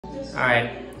All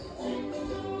right.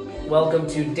 Welcome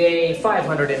to day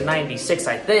 596,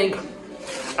 I think.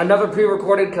 Another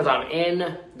pre-recorded because I'm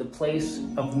in the place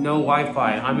of no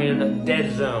Wi-Fi. I'm in a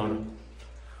dead zone.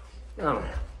 Oh.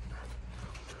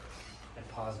 I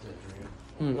paused it,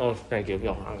 Drew. Oh, thank you.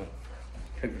 Yo, I'm gonna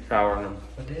take a shower and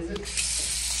What day is it?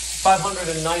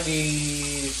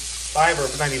 595 or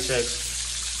 96.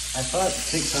 I thought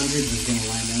 600 was going to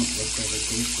line up with the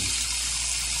vacation.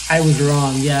 I was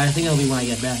wrong. Yeah, I think it'll be when I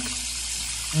get back.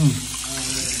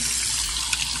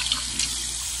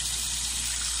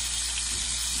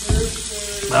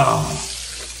 Oh.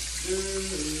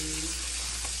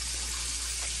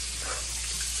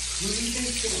 Who do you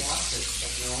think's going to watch this?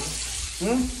 Like, no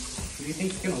one? Who do you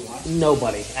think's going to watch this?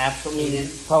 Nobody. Absolutely.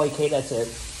 Probably Kate, that's it.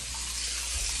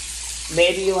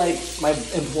 Maybe like my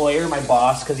employer, my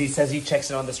boss, because he says he checks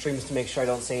in on the streams to make sure I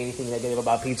don't say anything negative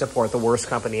about Pizza Port, the worst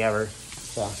company ever.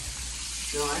 So.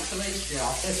 No, actually, yeah,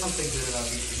 I'll say something good about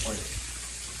Pizza Port.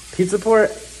 Pizza Port,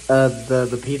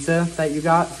 the pizza that you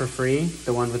got for free,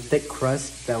 the one with thick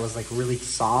crust that was like really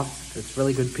soft. It's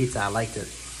really good pizza. I liked it.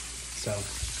 So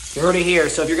You heard it here.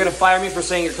 So if you're going to fire me for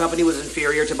saying your company was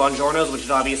inferior to Buongiorno's, which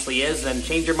it obviously is, then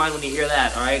change your mind when you hear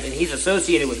that, all right? And he's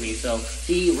associated with me, so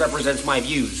he represents my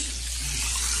views.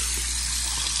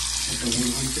 Like a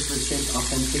 100%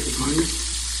 authentic review.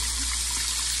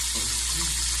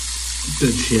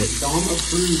 good shit. Dom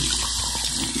approved.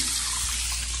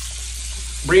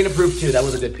 Breen approved too. That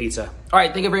was a good pizza. All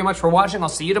right, thank you very much for watching. I'll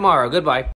see you tomorrow. Goodbye.